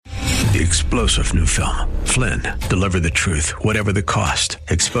The explosive new film, Flynn, deliver the truth, whatever the cost,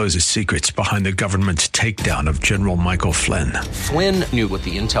 exposes secrets behind the government's takedown of General Michael Flynn. Flynn knew what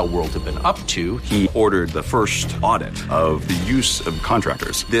the intel world had been up to. He ordered the first audit of the use of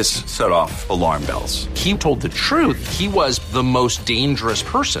contractors. This set off alarm bells. He told the truth. He was the most dangerous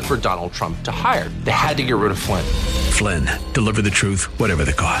person for Donald Trump to hire. They had to get rid of Flynn. Flynn, deliver the truth, whatever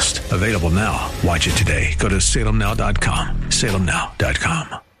the cost. Available now. Watch it today. Go to salemnow.com.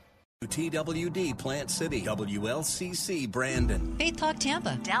 salemnow.com. TWD Plant City, WLCC Brandon. Faith Talk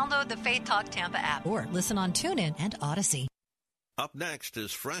Tampa. Download the Faith Talk Tampa app or listen on TuneIn and Odyssey. Up next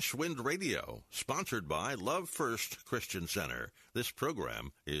is Fresh Wind Radio, sponsored by Love First Christian Center. This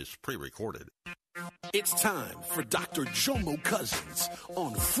program is pre-recorded. It's time for Dr. Jomo Cousins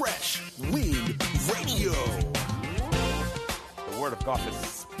on Fresh Wind Radio. The Word of God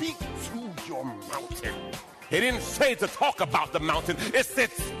says, speak to your mountain. It didn't say to talk about the mountain. It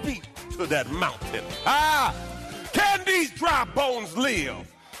said speak to that mountain. Can these dry bones live?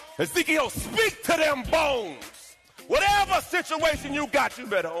 Ezekiel, speak to them bones. Whatever situation you got, you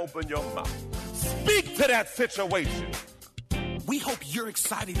better open your mouth. Speak to that situation. We hope you're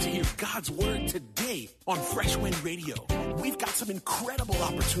excited to hear God's Word today on Fresh Wind Radio. We've got some incredible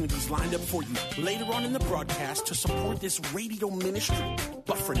opportunities lined up for you later on in the broadcast to support this radio ministry.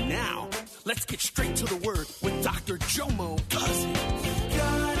 But for now, let's get straight to the Word with Dr. Jomo Cousins.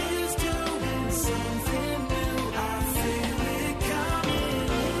 God is doing something new. I feel it coming.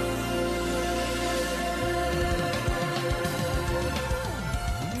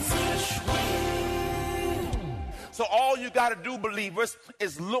 Fresh Wind. So all you got to do, believers,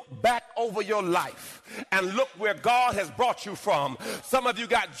 is look back over your life and look where God has brought you from. Some of you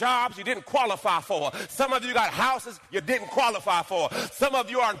got jobs you didn't qualify for. Some of you got houses you didn't qualify for. Some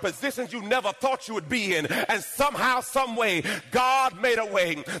of you are in positions you never thought you would be in. And somehow, some way, God made a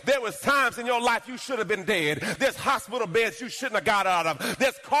way. There was times in your life you should have been dead. There's hospital beds you shouldn't have got out of.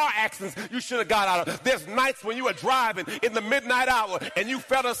 There's car accidents you should have got out of. There's nights when you were driving in the midnight hour and you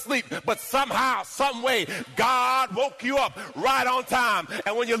fell asleep. But somehow, some way, God woke you up right on time.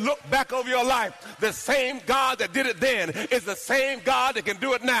 And when you look back over your life, the same God that did it then is the same God that can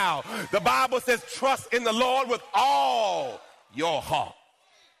do it now. The Bible says, trust in the Lord with all your heart.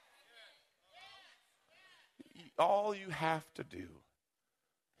 All you have to do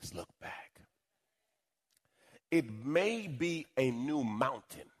is look back. It may be a new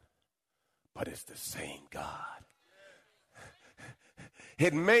mountain, but it's the same God.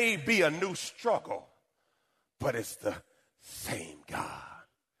 It may be a new struggle, but it's the same God.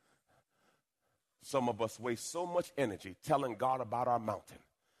 Some of us waste so much energy telling God about our mountain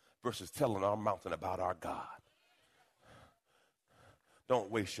versus telling our mountain about our God. Don't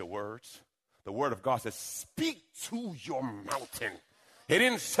waste your words. The Word of God says, speak to your mountain. It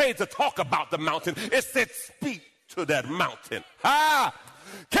didn't say to talk about the mountain. It said, speak to that mountain.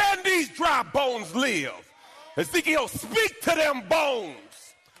 Can these dry bones live? Ezekiel, speak to them bones.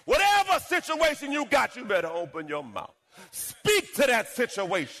 Whatever situation you got, you better open your mouth. Speak to that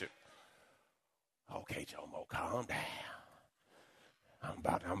situation. Okay, Jomo, calm down.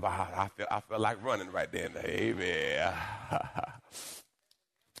 I feel like running right there. Amen.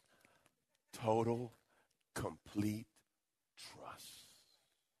 Total, complete trust.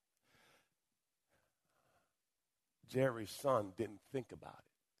 Jerry's son didn't think about it.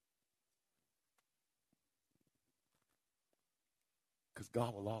 Because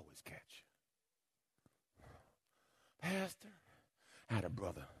God will always catch you. Pastor, I had a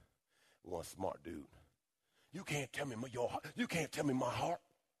brother, one smart dude. You can't tell me you can't tell me my heart.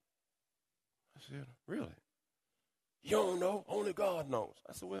 I said, really? You don't know? Only God knows.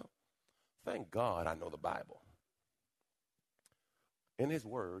 I said, well, thank God I know the Bible. In his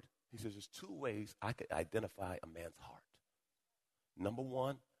word, he says there's two ways I could identify a man's heart. Number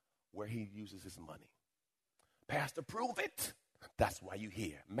one, where he uses his money. Pastor, prove it. That's why you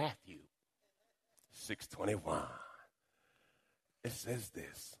hear Matthew 6:21. It says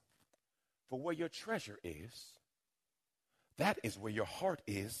this, for where your treasure is, that is where your heart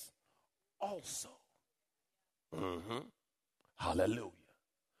is also. Hallelujah.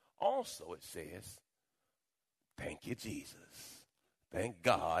 Also it says, thank you, Jesus. Thank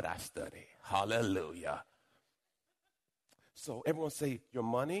God I study. Hallelujah. So everyone say your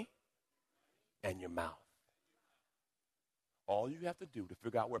money and your mouth. All you have to do to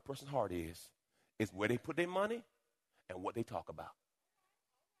figure out where a person's heart is where they put their money and what they talk about.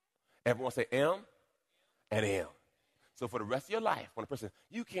 Everyone say M and M. So for the rest of your life, when a person,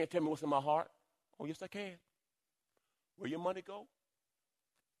 you can't tell me what's in my heart. Oh, yes, I can. Where your money go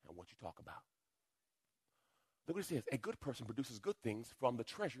and what you talk about. Look what it says. A good person produces good things from the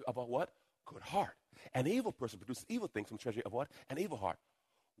treasure of a what? Good heart. An evil person produces evil things from the treasure of what? An evil heart.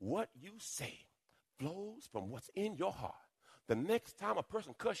 What you say flows from what's in your heart. The next time a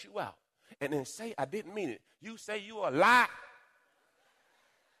person cuss you out and then say, I didn't mean it, you say you a lie.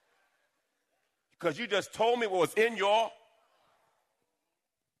 Because you just told me what was in your.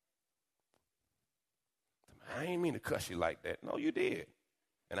 I ain't mean to cuss you like that. No, you did.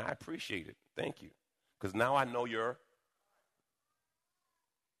 And I appreciate it. Thank you. Because now I know you're.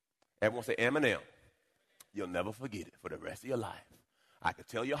 Everyone say Eminem. You'll never forget it for the rest of your life. I could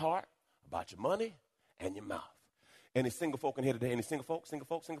tell your heart about your money and your mouth. Any single folk in here today? Any single folk? Single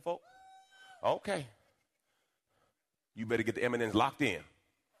folk? Single folk? Okay. You better get the Eminems locked in.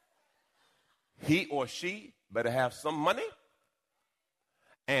 He or she better have some money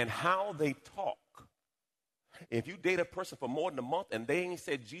and how they talk. If you date a person for more than a month and they ain't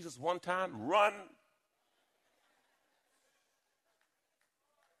said Jesus one time, run.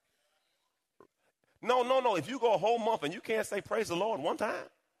 No. If you go a whole month and you can't say praise the Lord one time,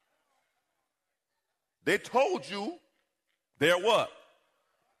 they told you they're what?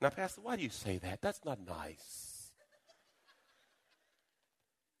 Now, Pastor, why do you say that? That's not nice.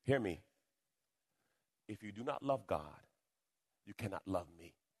 Hear me. If you do not love God, you cannot love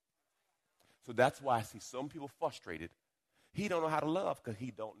me. So that's why I see some people frustrated. He don't know how to love because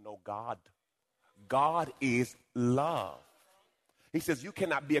he don't know God. God is love. He says you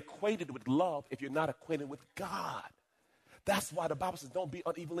cannot be acquainted with love if you're not acquainted with God. That's why the Bible says don't be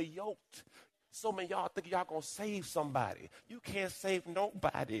unevenly yoked. So many of y'all think y'all going to save somebody. You can't save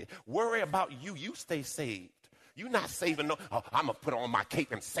nobody. Worry about you. You stay saved. You're not saving no. Oh, I'm going to put on my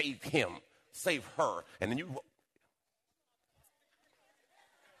cape and save him. Save her. And then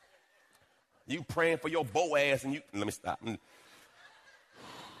you praying for your Boaz and you, let me stop.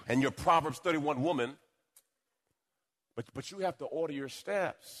 And your Proverbs 31 woman, but you have to order your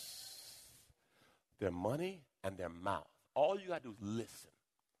steps. Their money and their mouth. All you got to do is listen.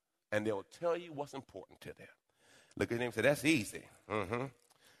 And they'll tell you what's important to them. Look at him and say, that's easy.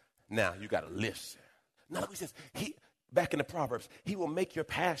 Now you got to listen. Now he says, back in the Proverbs, he will make your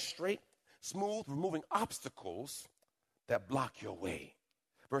path straight, smooth, removing obstacles that block your way.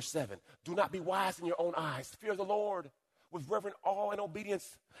 Verse 7, do not be wise in your own eyes. Fear the Lord with reverent awe and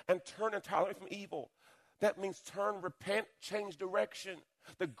obedience and turn entirely from evil. That means turn, repent, change direction.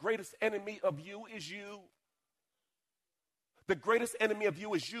 The greatest enemy of you is you. The greatest enemy of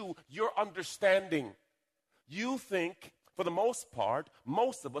you is you, your understanding. You think, for the most part,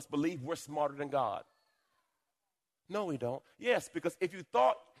 most of us believe we're smarter than God. No, we don't. Yes, because if you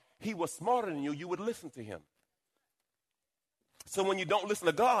thought he was smarter than you, you would listen to him. So when you don't listen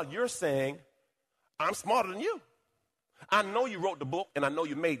to God, you're saying, I'm smarter than you. I know you wrote the book and I know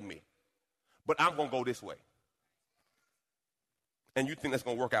you made me, but I'm going to go this way. And you think that's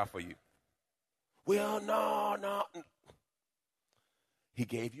going to work out for you. Well, no. He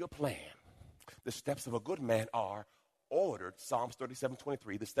gave you a plan. The steps of a good man are ordered. Psalms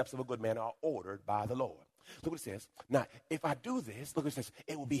 37:23. The steps of a good man are ordered by the Lord. Look what it says. Now, if I do this, look what it says.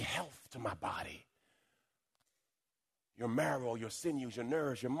 It will be health to my body. Your marrow, your sinews, your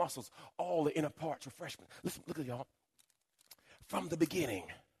nerves, your muscles, all the inner parts, refreshment. Listen, look at y'all. From the beginning,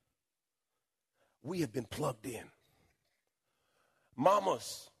 we have been plugged in.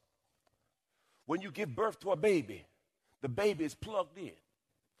 Mamas, when you give birth to a baby, the baby is plugged in,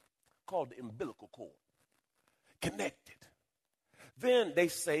 called the umbilical cord, connected. Then they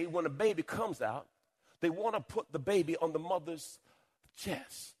say when a baby comes out, they want to put the baby on the mother's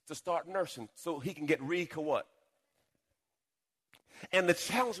chest to start nursing so he can get what? And the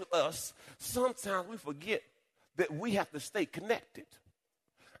challenge with us, sometimes we forget that we have to stay connected.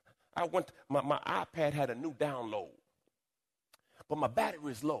 My iPad had a new download, but my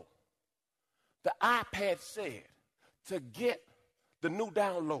battery is low. The iPad said, to get the new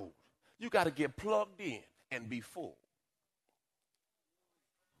download, you got to get plugged in and be full.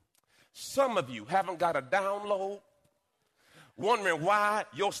 Some of you haven't got a download, wondering why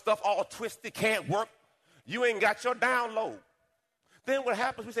your stuff all twisted, can't work. You ain't got your download. Then what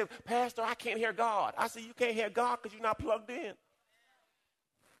happens, we say, Pastor, I can't hear God. I say, you can't hear God because you're not plugged in.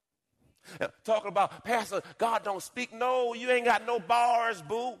 Talking about, Pastor, God don't speak. No, you ain't got no bars,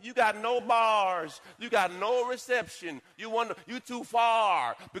 boo. You got no bars. You got no reception. You too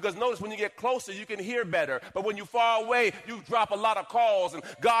far. Because notice when you get closer, you can hear better. But when you're far away, you drop a lot of calls. And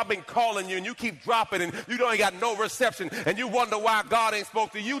God been calling you, and you keep dropping, and you don't got no reception. And you wonder why God ain't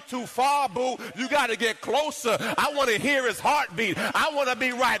spoke to you. Too far, boo. You got to get closer. I want to hear his heartbeat. I want to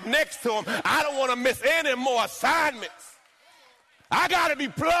be right next to him. I don't want to miss any more assignments. I got to be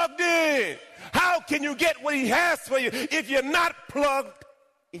plugged in. How can you get what he has for you if you're not plugged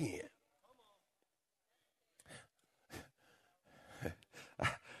in?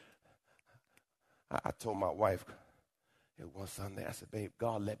 I told my wife one Sunday, I said, babe,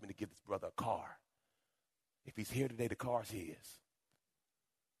 God led me to give this brother a car. If he's here today, the car's his.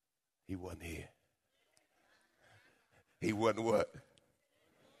 He wasn't here. He wasn't what?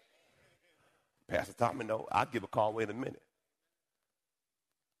 Pastor taught me, no, I'll give a car away in a minute.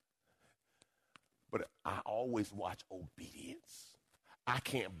 But I always watch obedience. I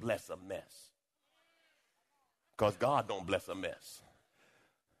can't bless a mess. Because God don't bless a mess.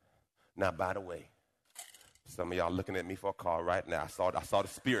 Now, by the way, some of y'all looking at me for a car right now. I saw the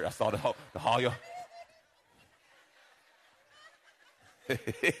spirit. I saw the Hoyer.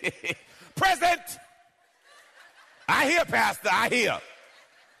 Present. I hear, Pastor. I hear.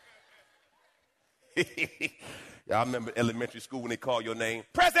 Y'all remember elementary school when they call your name?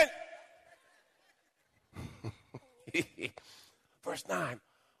 Present. Verse 9.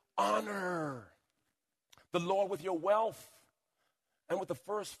 Honor the Lord with your wealth and with the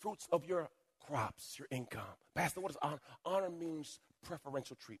first fruits of your crops, your income. Pastor, what is honor? Honor means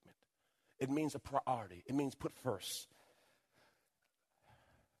preferential treatment. It means a priority. It means put first.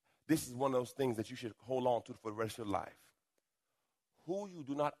 This is one of those things that you should hold on to for the rest of your life. Who you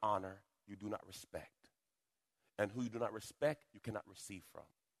do not honor, you do not respect. And who you do not respect, you cannot receive from.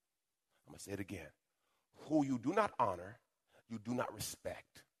 I'm going to say it again. Who you do not honor, you do not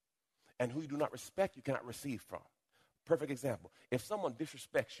respect. And who you do not respect, you cannot receive from. Perfect example. If someone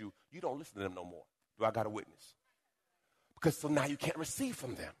disrespects you, you don't listen to them no more. Do I got a witness? Because so now you can't receive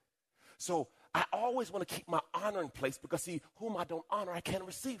from them. So I always want to keep my honor in place because, see, whom I don't honor, I can't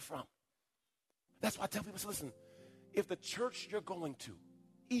receive from. That's why I tell people, listen, if the church you're going to,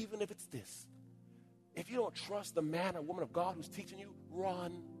 even if it's this, if you don't trust the man or woman of God who's teaching you,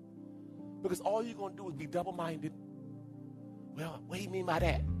 run. Because all you're going to do is be double-minded. Well, what do you mean by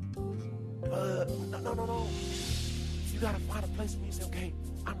that? No. You got to find a place where you say, okay,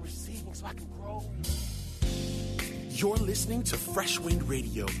 I'm receiving so I can grow. You're listening to Fresh Wind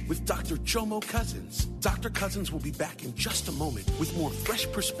Radio with Dr. Jomo Cousins. Dr. Cousins will be back in just a moment with more fresh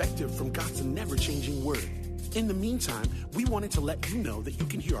perspective from God's never-changing word. In the meantime, we wanted to let you know that you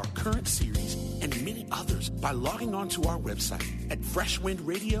can hear our current series and many others by logging on to our website at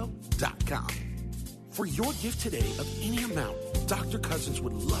freshwindradio.com. For your gift today of any amount, Dr. Cousins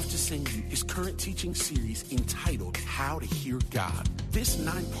would love to send you his current teaching series entitled How to Hear God. This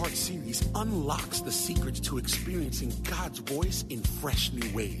 9-part series unlocks the secrets to experiencing God's voice in fresh new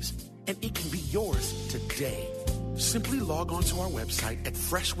ways. And it can be yours today. Simply log on to our website at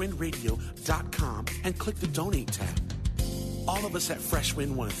freshwindradio.com and click the Donate tab. All of us at Fresh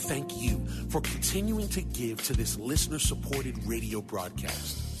Wind want to thank you for continuing to give to this listener-supported radio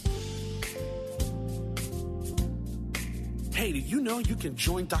broadcast. Hey, did you know you can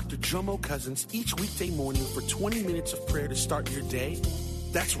join Dr. Jomo Cousins each weekday morning for 20 minutes of prayer to start your day?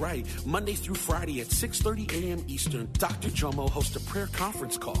 That's right. Monday through Friday at 6:30 a.m. Eastern, Dr. Jomo hosts a prayer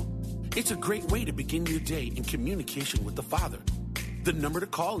conference call. It's a great way to begin your day in communication with the Father. The number to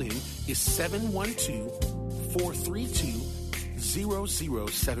call in is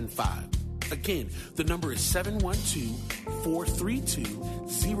 712-432-0075. Again, the number is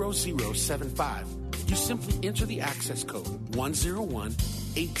 712-432-0075. You simply enter the access code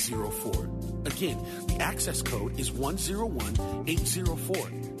 101804. Again, the access code is 101804.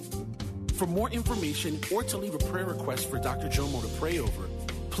 For more information or to leave a prayer request for Dr. Jomo to pray over,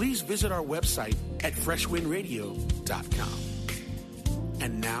 please visit our website at freshwindradio.com.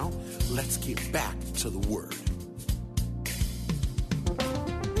 And now, let's get back to the Word.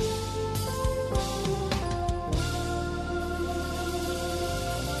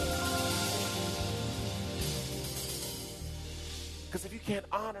 Because if you can't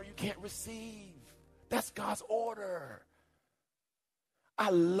honor, you can't receive. That's God's order. I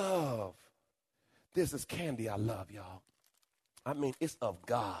love. This is candy I love, y'all. I mean, it's of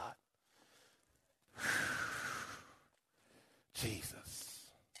God. Jesus.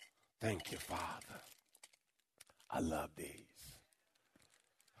 Thank you, Father. I love these.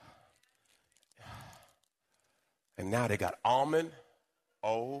 And now they got almond,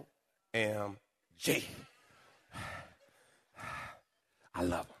 O-M-G. I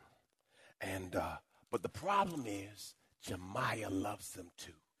love them. And, but the problem is, Jemiah loves them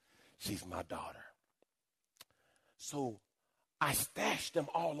too. She's my daughter. So I stashed them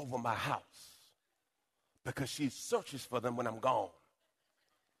all over my house because she searches for them when I'm gone.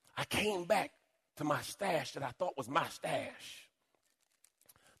 I came back to my stash that I thought was my stash.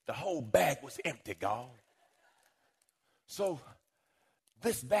 The whole bag was empty, y'all. So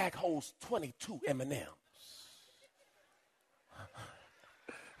This bag holds 22 M&Ms.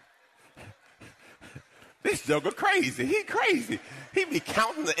 This joker crazy. He crazy. He be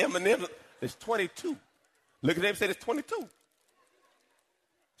counting the M&Ms. It's 22. Look at them and say it's 22.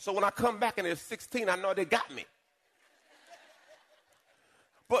 So when I come back and there's 16, I know they got me.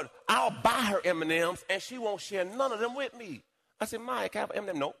 But I'll buy her M&Ms and she won't share none of them with me. I said, Maya, can I have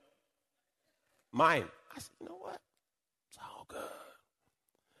M&M? No. Mine. I said, you know what? It's all good.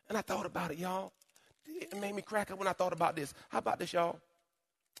 And I thought about it, y'all. It made me crack up when I thought about this. How about this, y'all?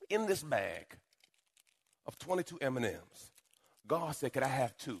 In this bag of 22 M&Ms, God said, could I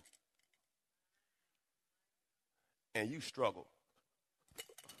have 2? And you struggle.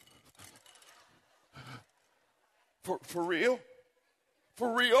 For real?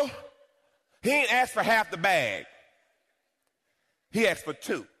 For real? He ain't asked for half the bag. He asked for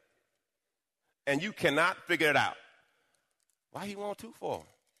 2. And you cannot figure it out. Why he want 2 for?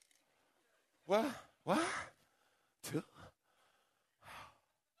 What? 2?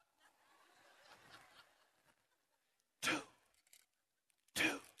 2. 2.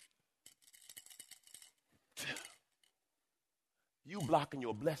 2. You blocking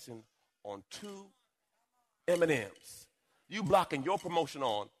your blessing on 2 M&Ms. You blocking your promotion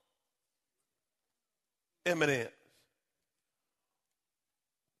on M&Ms.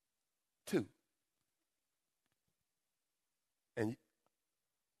 2. And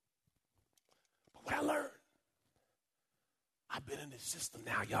but what I learned, I've been in this system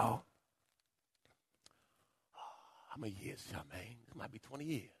now, y'all. How many years, y'all, man? It might be 20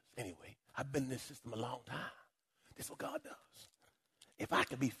 years. Anyway, I've been in this system a long time. This is what God does. If I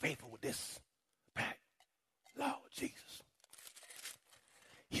can be faithful with this pack, Lord Jesus,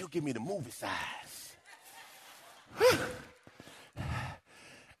 he'll give me the movie size.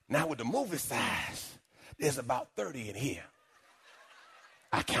 Now with the movie size, there's about 30 in here.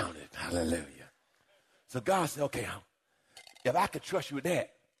 I counted. Hallelujah. So God said, okay, if I could trust you with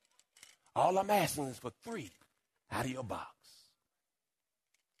that, all I'm asking is for 3 out of your box.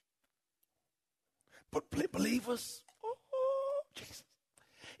 But believers, oh, Jesus,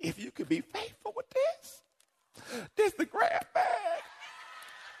 if you could be faithful with this the grab bag.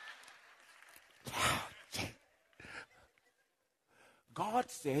 God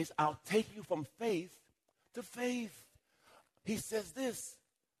says, I'll take you from faith to faith. He says this,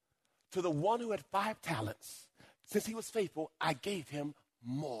 to the one who had 5 talents, since he was faithful, I gave him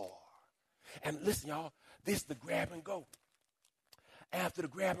more. And listen, y'all, this is the grab and go. After the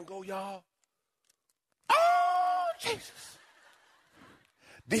grab and go, y'all, oh, Jesus.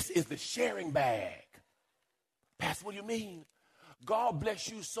 This is the sharing bag. Pastor, what do you mean? God bless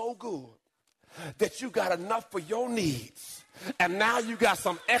you so good that you got enough for your needs. And now you got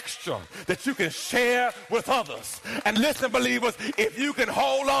some extra that you can share with others. And listen, believers, if you can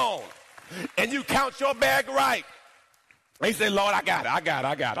hold on and you count your bag right, and you say, Lord, I got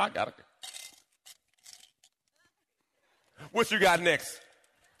it. What you got next?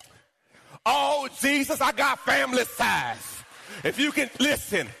 Oh, Jesus, I got family size. If you can,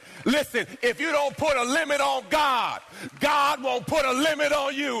 listen, if you don't put a limit on God, God won't put a limit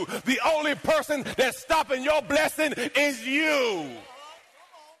on you. The only person that's stopping your blessing is you.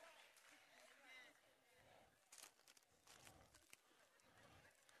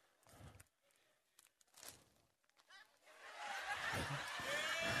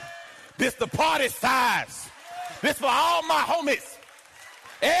 This the party size. This for all my homies.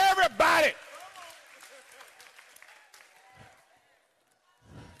 Everybody.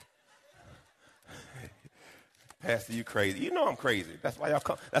 Pastor, you crazy. You know I'm crazy. That's why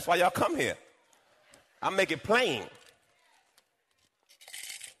y'all come here. I make it plain.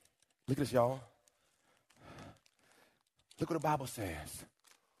 Look at this, y'all. Look what the Bible says.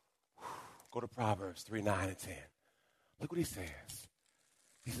 Go to Proverbs 3, 9, and 10. Look what he says.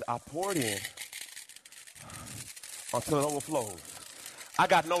 He says, I poured in until it overflows. I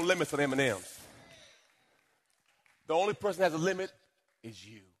got no limits on M&Ms. The only person that has a limit is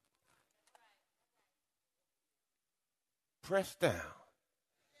you. Pressed down,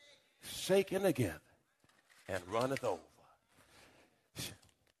 shaken together, and runneth over.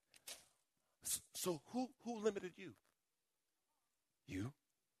 So who limited you? You.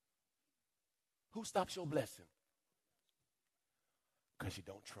 Who stops your blessing? Because you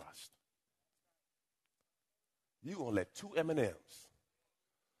don't trust. You're going to let 2 M&Ms.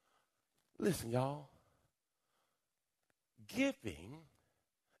 Listen, y'all. Giving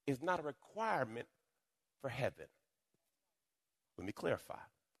is not a requirement for heaven. Let me clarify.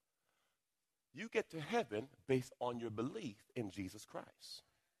 You get to heaven based on your belief in Jesus Christ.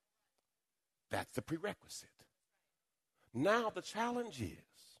 That's the prerequisite. Now the challenge is,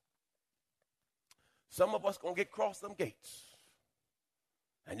 some of us going to get across them gates,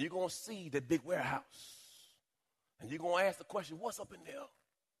 and you're going to see that big warehouse, and you're going to ask the question, what's up in there?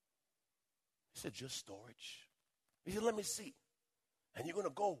 He said, just storage. He said, let me see. And you're going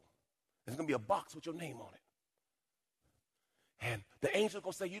to go. There's going to be a box with your name on it. And the angel's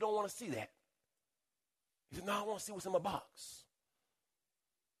going to say, you don't want to see that. He said, no, I want to see what's in my box.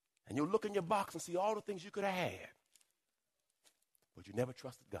 And you'll look in your box and see all the things you could have had, but you never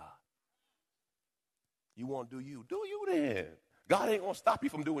trusted God. You want to do you. Do you then. God ain't going to stop you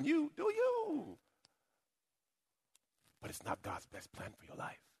from doing you. Do you. But it's not God's best plan for your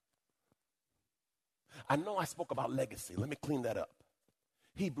life. I know I spoke about legacy. Let me clean that up.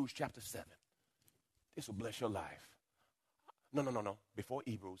 Hebrews chapter 7. This will bless your life. No. Before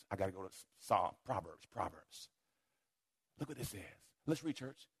Hebrews, I got to go to Psalm, Proverbs. Look what this says. Let's read,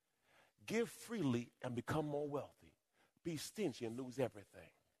 church. Give freely and become more wealthy. Be stingy and lose everything.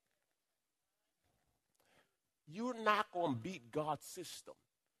 You're not going to beat God's system.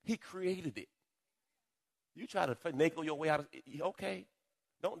 He created it. You try to finagle your way out of it, okay.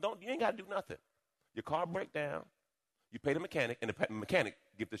 You ain't got to do nothing. Your car break down, you pay the mechanic, and the mechanic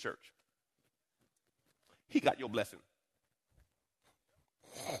give the church. He got your blessing.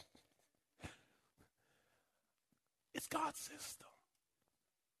 It's God's system.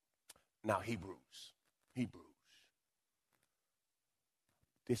 Now, Hebrews.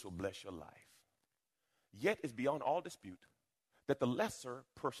 This will bless your life. Yet it's beyond all dispute that the lesser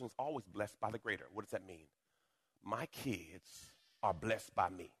person is always blessed by the greater. What does that mean? My kids are blessed by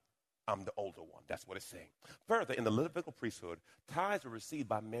me. I'm the older one. That's what it's saying. Further, in the Levitical priesthood, tithes were received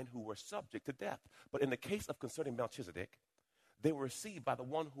by men who were subject to death. But in the case of concerning Melchizedek, they were received by the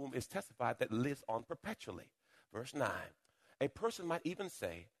one whom is testified that lives on perpetually. Verse 9. A person might even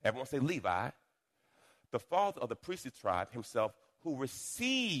say, everyone say Levi, the father of the priestly tribe himself, who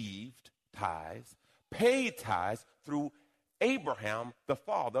received tithes, paid tithes through Abraham, the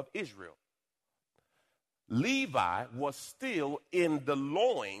father of Israel. Levi was still in the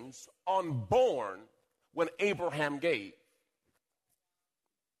loins, unborn, when Abraham gave.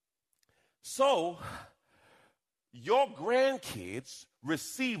 So, your grandkids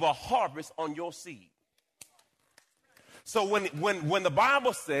receive a harvest on your seed. So when the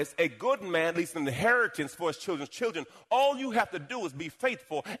Bible says a good man leaves an inheritance for his children's children, all you have to do is be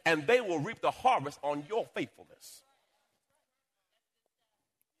faithful, and they will reap the harvest on your faithfulness.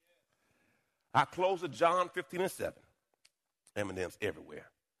 I close with John 15:7. M&Ms everywhere.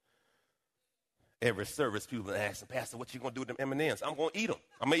 Every service, people ask, Pastor, what you going to do with them M&Ms? I'm going to eat them.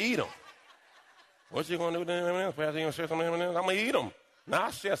 I'm going to eat them. What you going to do with them M&Ms? Pastor, you going to share some M&Ms? I'm going to eat them. Now,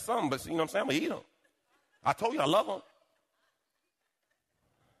 I share some, but you know what I'm saying? I'm going to eat them. I told you I love them.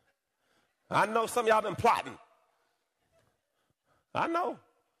 I know some of y'all been plotting. I know.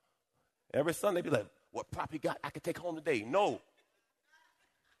 Every Sunday, be like, what prop you got I can take home today? No.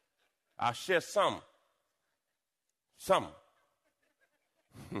 I'll share some. Some.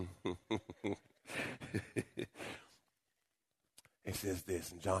 It says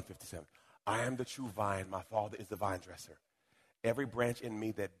this in John 57. I am the true vine. My Father is the vine dresser. Every branch in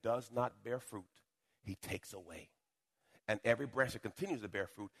me that does not bear fruit, he takes away. And every branch that continues to bear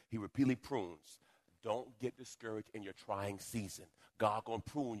fruit, he repeatedly prunes. Don't get discouraged in your trying season. God gonna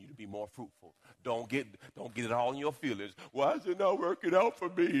prune you to be more fruitful. Don't get it all in your feelings. Why is it not working out for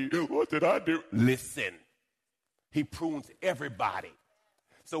me? What did I do? Listen, he prunes everybody.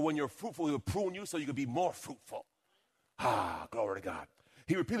 So when you're fruitful, he'll prune you so you can be more fruitful. Glory to God.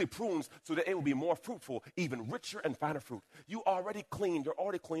 He repeatedly prunes so that it will be more fruitful, even richer and finer fruit. You're already clean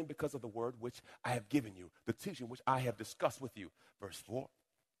because of the word which I have given you, the teaching which I have discussed with you. Verse 4.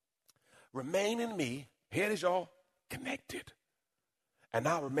 Remain in me, here it is y'all, connected. And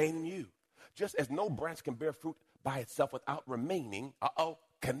I'll remain in you. Just as no branch can bear fruit by itself without remaining,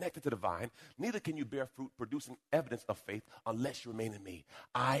 connected to the vine, neither can you bear fruit producing evidence of faith unless you remain in me.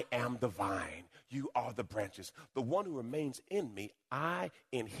 I am the vine. You are the branches. The one who remains in me, I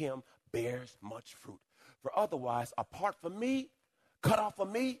in him bears much fruit. For otherwise, apart from me, cut off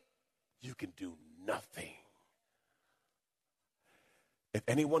from me, you can do nothing. If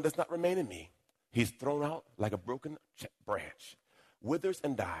anyone does not remain in me, he's thrown out like a broken branch, withers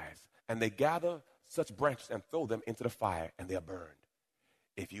and dies, and they gather such branches and throw them into the fire, and they are burned.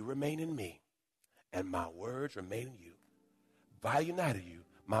 If you remain in me, and my words remain in you, by united you,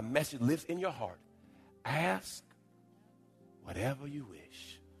 my message lives in your heart. Ask whatever you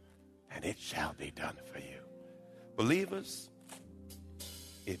wish, and it shall be done for you. Believers,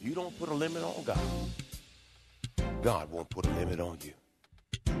 if you don't put a limit on God, God won't put a limit on you.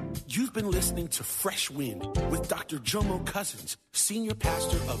 You've been listening to Fresh Wind with Dr. Jomo Cousins, Senior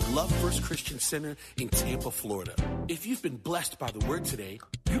Pastor of Love First Christian Center in Tampa, Florida. If you've been blessed by the word today,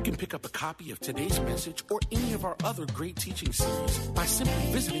 you can pick up a copy of today's message or any of our other great teaching series by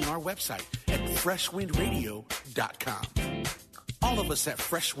simply visiting our website at freshwindradio.com. All of us at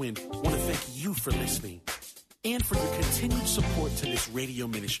Fresh Wind want to thank you for listening and for your continued support to this radio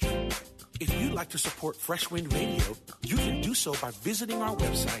ministry. If you'd like to support Fresh Wind Radio, you can do so by visiting our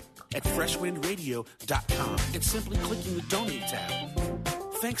website at freshwindradio.com and simply clicking the Donate tab.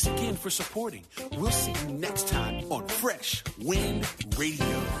 Thanks again for supporting. We'll see you next time on Fresh Wind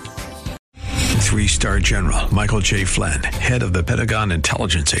Radio. 3-star General Michael J. Flynn, head of the Pentagon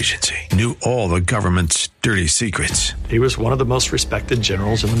Intelligence Agency, knew all the government's dirty secrets. He was one of the most respected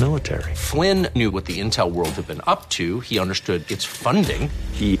generals in the military. Flynn knew what the intel world had been up to. He understood its funding.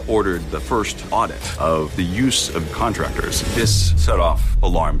 He ordered the first audit of the use of contractors. This set off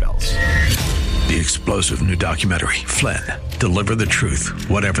alarm bells. The explosive new documentary, Flynn, Deliver the Truth,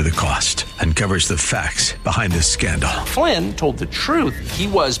 Whatever the Cost, uncovers the facts behind this scandal. Flynn told the truth. He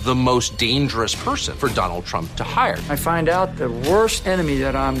was the most dangerous person for Donald Trump to hire. I find out the worst enemy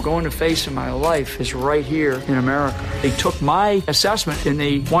that I'm going to face in my life is right here in America. They took my assessment and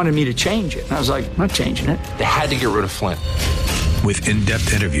they wanted me to change it. And I was like, I'm not changing it. They had to get rid of Flynn. With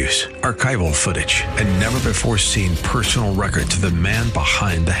in-depth interviews, archival footage, and never-before-seen personal records of the man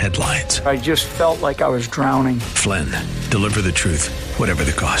behind the headlines. I just felt like I was drowning. Flynn, Deliver the Truth, Whatever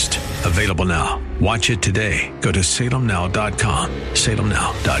the Cost. Available now. Watch it today. Go to salemnow.com.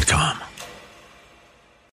 salemnow.com.